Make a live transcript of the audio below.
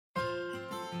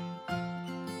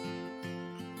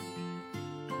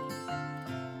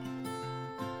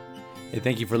Hey,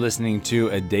 thank you for listening to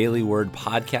a Daily Word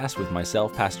podcast with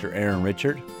myself, Pastor Aaron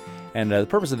Richard. And the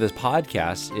purpose of this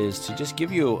podcast is to just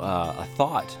give you a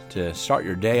thought to start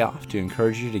your day off, to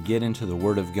encourage you to get into the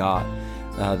Word of God.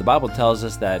 The Bible tells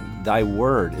us that thy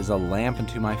word is a lamp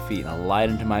unto my feet, a light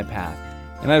unto my path.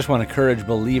 And I just want to encourage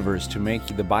believers to make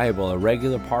the Bible a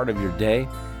regular part of your day,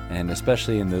 and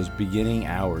especially in those beginning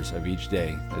hours of each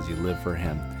day as you live for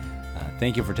Him.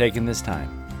 Thank you for taking this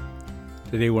time.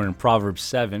 Today we're in Proverbs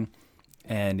 7.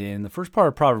 And in the first part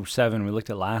of Proverbs 7, we looked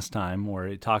at last time, where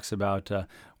it talks about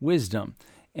wisdom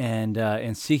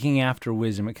and seeking after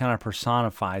wisdom. It kind of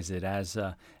personifies it as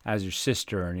your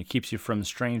sister, and it keeps you from the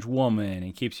strange woman,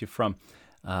 and keeps you from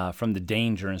the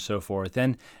danger and so forth.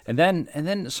 And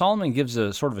then Solomon gives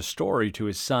a sort of a story to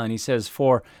his son. He says,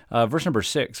 for verse number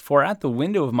 6, "For at the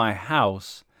window of my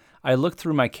house I looked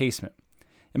through my casement,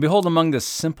 and behold, among the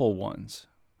simple ones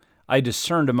I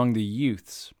discerned among the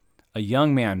youths a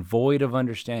young man void of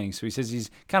understanding." So he says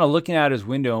he's kind of looking out his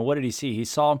window, and what did he see? He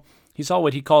saw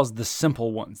what he calls the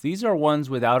simple ones. These are ones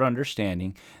without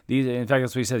understanding. In fact,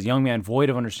 that's what he says, young man void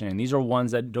of understanding. These are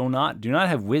ones that do not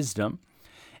have wisdom,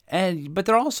 but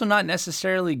they're also not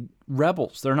necessarily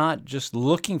rebels. They're not just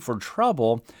looking for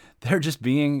trouble. They're just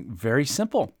being very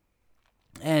simple.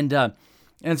 And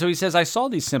so he says, I saw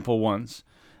these simple ones.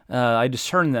 I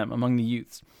discerned them among the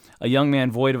youths. A young man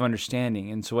void of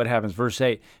understanding. And so what happens? Verse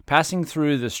 8, passing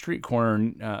through the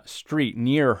street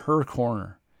near her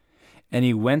corner, and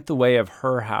he went the way of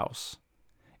her house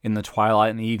in the twilight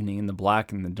and the evening, in the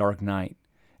black and the dark night.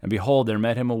 And behold, there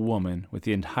met him a woman with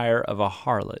the attire of a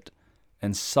harlot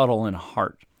and subtle in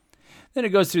heart. Then it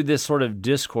goes through this sort of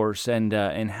discourse and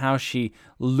how she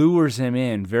lures him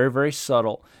in, very, very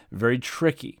subtle, very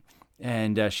tricky.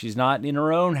 And she's not in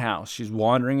her own house. She's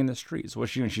wandering in the streets.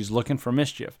 What's she doing? She's looking for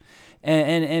mischief.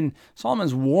 And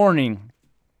Solomon's warning,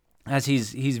 as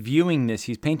he's viewing this,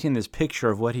 he's painting this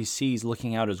picture of what he sees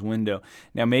looking out his window.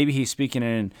 Now, maybe he's speaking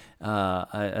in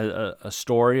a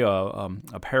story,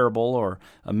 a parable, or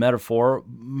a metaphor.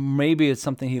 Maybe it's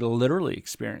something he literally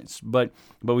experienced. But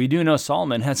we do know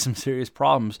Solomon had some serious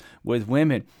problems with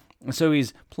women. And so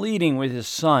he's pleading with his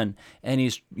son, and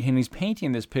he's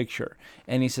painting this picture.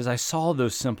 And he says, I saw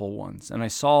those simple ones, and I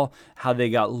saw how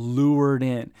they got lured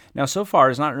in. Now, so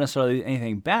far, it's not necessarily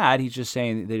anything bad. He's just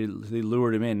saying they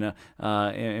lured him in.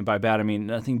 And by bad, I mean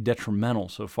nothing detrimental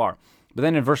so far. But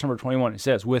then in verse number 21, it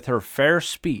says, with her fair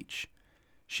speech,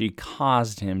 she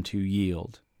caused him to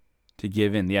yield, to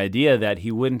give in. The idea that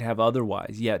he wouldn't have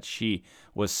otherwise, yet she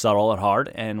was subtle at heart,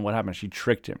 and what happened? She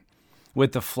tricked him.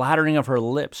 With the flattering of her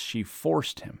lips, she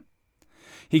forced him.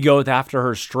 He goeth after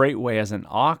her straightway as an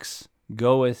ox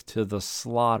goeth to the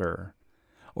slaughter,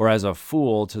 or as a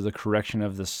fool to the correction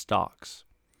of the stocks,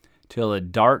 till a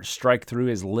dart strike through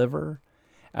his liver,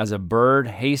 as a bird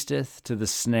hasteth to the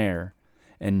snare,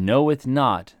 and knoweth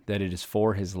not that it is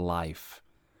for his life.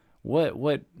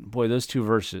 Boy, those two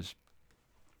verses,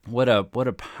 what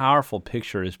a powerful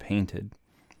picture is painted.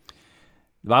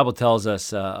 The Bible tells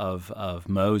us of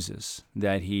Moses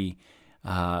that he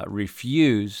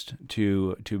refused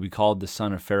to be called the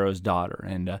son of Pharaoh's daughter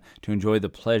and to enjoy the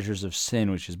pleasures of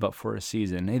sin, which is but for a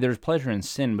season. Hey, there's pleasure in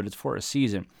sin, but it's for a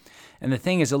season. And the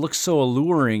thing is, it looks so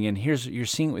alluring, and you're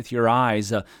seeing it with your eyes,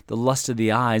 the lust of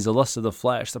the eyes, the lust of the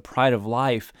flesh, the pride of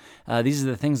life. These are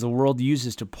the things the world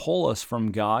uses to pull us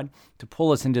from God, to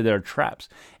pull us into their traps.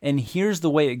 And here's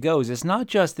the way it goes. It's not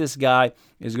just this guy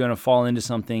is going to fall into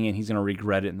something and he's going to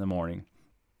regret it in the morning.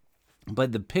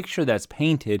 But the picture that's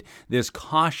painted, this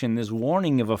caution, this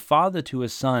warning of a father to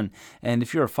his son, and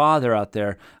if you're a father out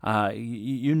there,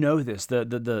 you know this,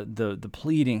 the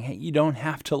pleading, hey, you don't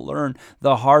have to learn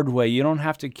the hard way. You don't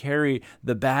have to carry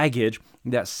the baggage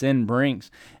that sin brings.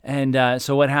 And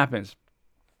so what happens?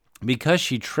 Because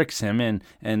she tricks him,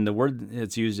 and the word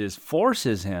that's used is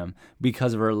forces him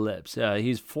because of her lips.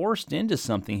 He's forced into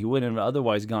something he wouldn't have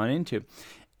otherwise gone into.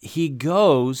 He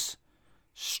goes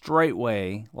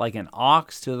straightway like an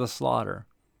ox to the slaughter.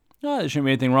 Oh, there shouldn't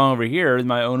be anything wrong over here.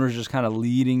 My owner's just kind of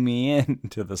leading me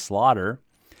into the slaughter.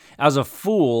 As a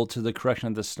fool to the correction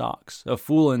of the stocks. A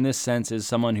fool in this sense is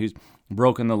someone who's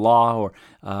broken the law, or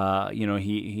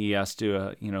he has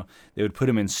to they would put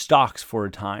him in stocks for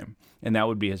a time, and that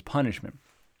would be his punishment.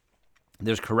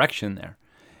 There's correction there,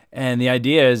 and the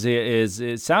idea is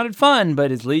it sounded fun, but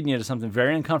it's leading you to something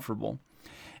very uncomfortable.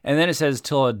 And then it says,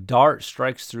 till a dart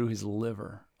strikes through his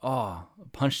liver. Oh, a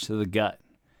punch to the gut.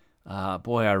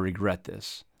 Boy, I regret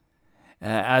this.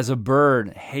 As a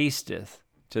bird hasteth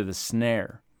to the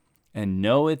snare, and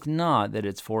knoweth not that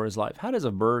it's for his life. How does a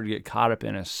bird get caught up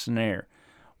in a snare?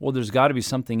 Well, there's got to be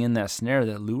something in that snare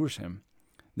that lures him.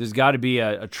 There's got to be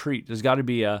a treat. There's got to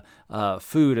be a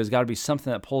food. There's got to be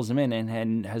something that pulls him in,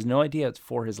 and has no idea it's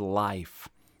for his life.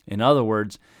 In other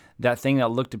words, that thing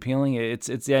that looked appealing, it's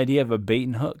the idea of a bait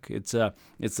and hook. It's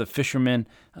the fisherman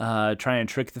trying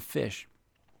to trick the fish.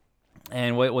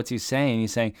 And what's he saying?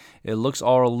 He's saying it looks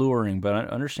all alluring, but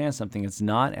understand something. It's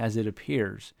not as it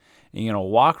appears. And you're going to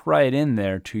walk right in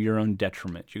there to your own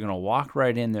detriment. You're going to walk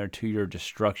right in there to your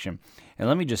destruction. And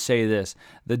let me just say this.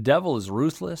 The devil is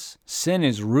ruthless. Sin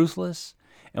is ruthless.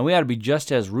 And we ought to be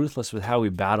just as ruthless with how we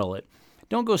battle it.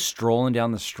 Don't go strolling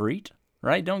down the street,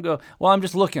 right? Don't go, well, I'm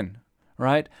just looking,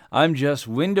 right? I'm just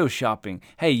window shopping.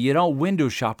 Hey, you don't window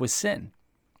shop with sin.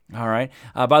 All right.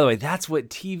 By the way, that's what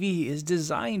TV is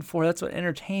designed for. That's what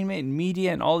entertainment and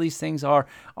media and all these things are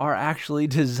actually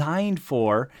designed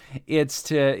for. It's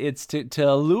to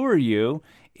allure you.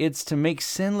 It's to make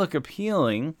sin look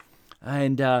appealing,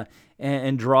 and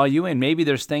draw you in. Maybe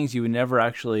there's things you would never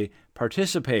actually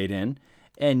participate in,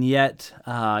 and yet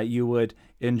you would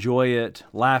enjoy it,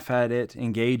 laugh at it,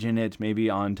 engage in it, maybe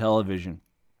on television.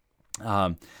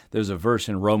 There's a verse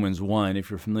in Romans 1. If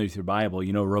you're familiar with your Bible,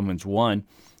 you know Romans 1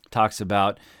 talks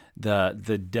about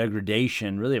the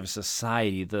degradation, really, of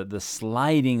society, the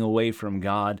sliding away from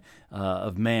God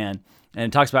of man. And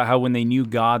it talks about how when they knew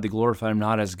God, they glorified him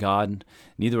not as God.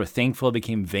 Neither were thankful,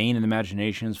 became vain in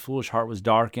imaginations, foolish heart was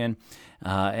darkened.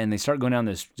 And they start going down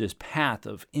this path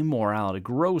of immorality,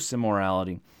 gross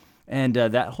immorality. And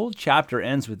that whole chapter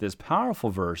ends with this powerful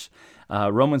verse,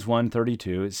 Romans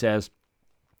 1:32. It says,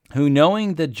 who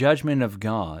knowing the judgment of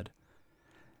God,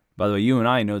 by the way, you and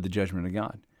I know the judgment of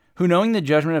God, who knowing the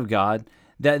judgment of God,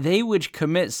 that they which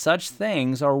commit such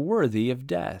things are worthy of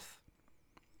death.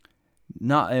 And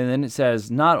then it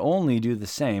says, not only do the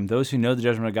same, those who know the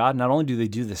judgment of God, not only do they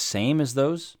do the same as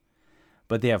those,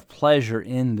 but they have pleasure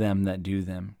in them that do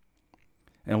them.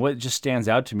 And what just stands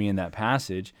out to me in that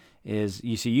passage is,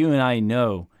 you see, you and I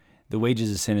know the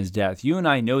wages of sin is death. You and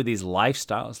I know these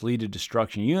lifestyles lead to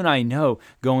destruction. You and I know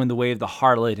going the way of the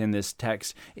harlot in this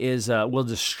text will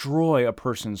destroy a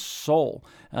person's soul.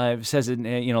 It says,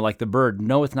 like the bird,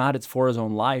 knoweth not it's for his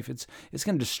own life. It's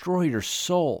going to destroy your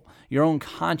soul, your own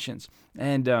conscience.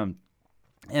 And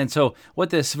so what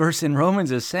this verse in Romans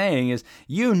is saying is,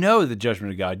 you know the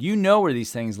judgment of God. You know where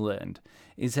these things land.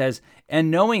 It says,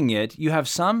 and knowing it, you have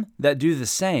some that do the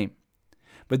same.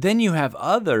 But then you have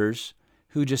others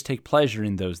who just take pleasure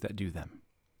in those that do them.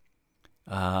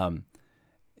 And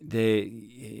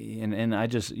I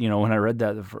just, when I read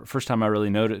that the first time I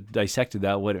really dissected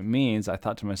that, what it means, I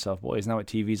thought to myself, boy, isn't that what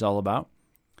TV's all about?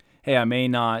 Hey, I may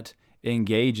not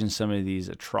engage in some of these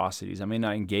atrocities. I may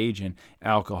not engage in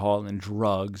alcohol and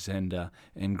drugs and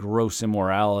gross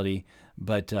immorality,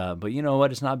 but you know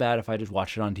what? It's not bad if I just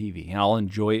watch it on TV, and I'll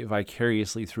enjoy it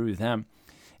vicariously through them.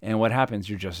 And what happens?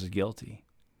 You're just as guilty.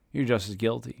 You're just as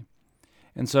guilty.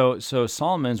 And so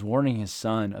Solomon's warning his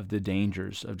son of the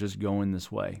dangers of just going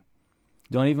this way.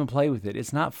 Don't even play with it.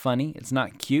 It's not funny. It's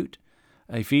not cute.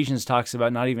 Ephesians talks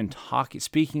about not even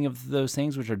speaking of those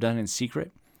things which are done in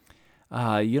secret.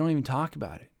 You don't even talk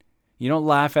about it. You don't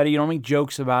laugh at it. You don't make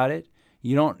jokes about it.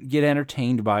 You don't get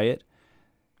entertained by it.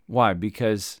 Why?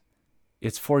 Because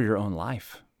it's for your own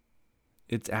life.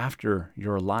 It's after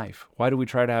your life. Why do we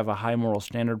try to have a high moral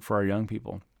standard for our young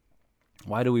people?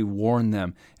 Why do we warn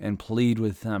them and plead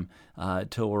with them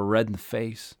till we're red in the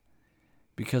face?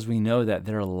 Because we know that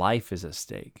their life is at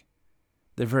stake,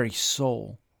 their very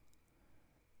soul.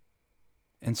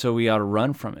 And so we ought to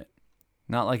run from it,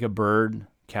 not like a bird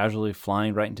casually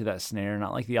flying right into that snare,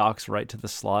 not like the ox right to the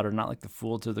slaughter, not like the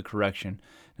fool to the correction.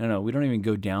 No, we don't even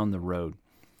go down the road.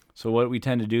 So what we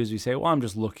tend to do is we say, well, I'm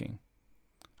just looking.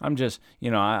 I'm just,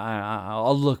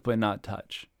 I'll look but not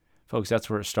touch. Folks, that's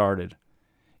where it started.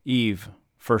 Eve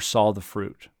first saw the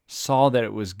fruit, saw that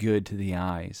it was good to the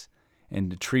eyes,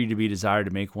 and the tree to be desired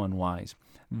to make one wise.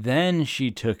 Then she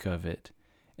took of it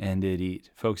and did eat.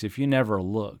 Folks, if you never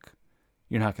look,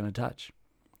 you're not going to touch.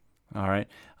 All right?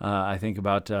 I think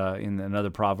about in another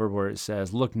proverb where it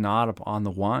says, look not upon the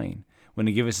wine, when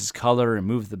it gives its color and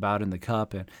moveth about in the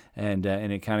cup, and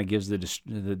it kind of gives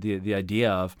the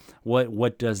idea of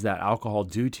what does that alcohol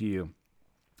do to you.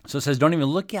 So it says, don't even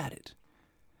look at it.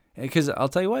 Because I'll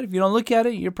tell you what, if you don't look at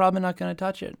it, you're probably not going to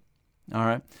touch it. All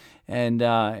right?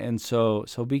 And so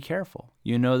be careful.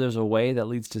 You know there's a way that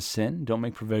leads to sin. Don't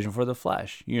make provision for the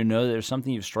flesh. You know there's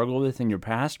something you've struggled with in your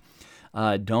past.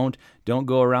 Don't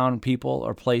go around people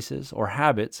or places or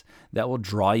habits that will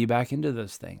draw you back into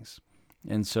those things.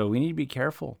 And so we need to be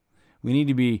careful. We need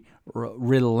to be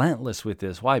relentless with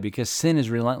this. Why? Because sin is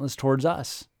relentless towards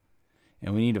us.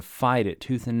 And we need to fight it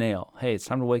tooth and nail. Hey, it's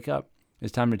time to wake up.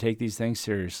 It's time to take these things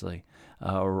seriously.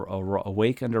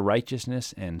 Awake unto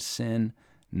righteousness and sin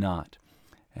not.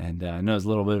 And I know it's a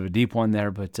little bit of a deep one there,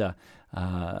 but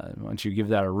why don't you give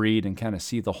that a read and kind of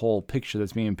see the whole picture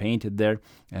that's being painted there.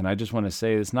 And I just want to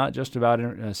say it's not just about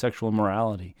sexual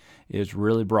immorality. It's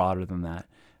really broader than that.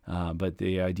 But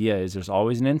the idea is there's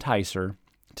always an enticer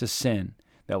to sin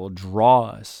that will draw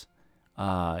us.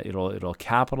 It'll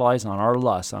capitalize on our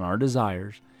lusts, on our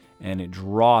desires, and it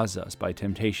draws us by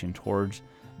temptation towards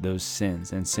those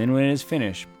sins. And sin, when it is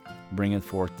finished, bringeth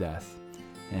forth death.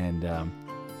 And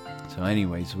so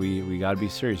anyways, we got to be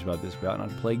serious about this. We ought not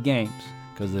to play games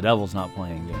because the devil's not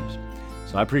playing games.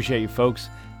 So I appreciate you folks,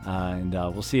 and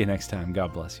we'll see you next time.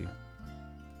 God bless you.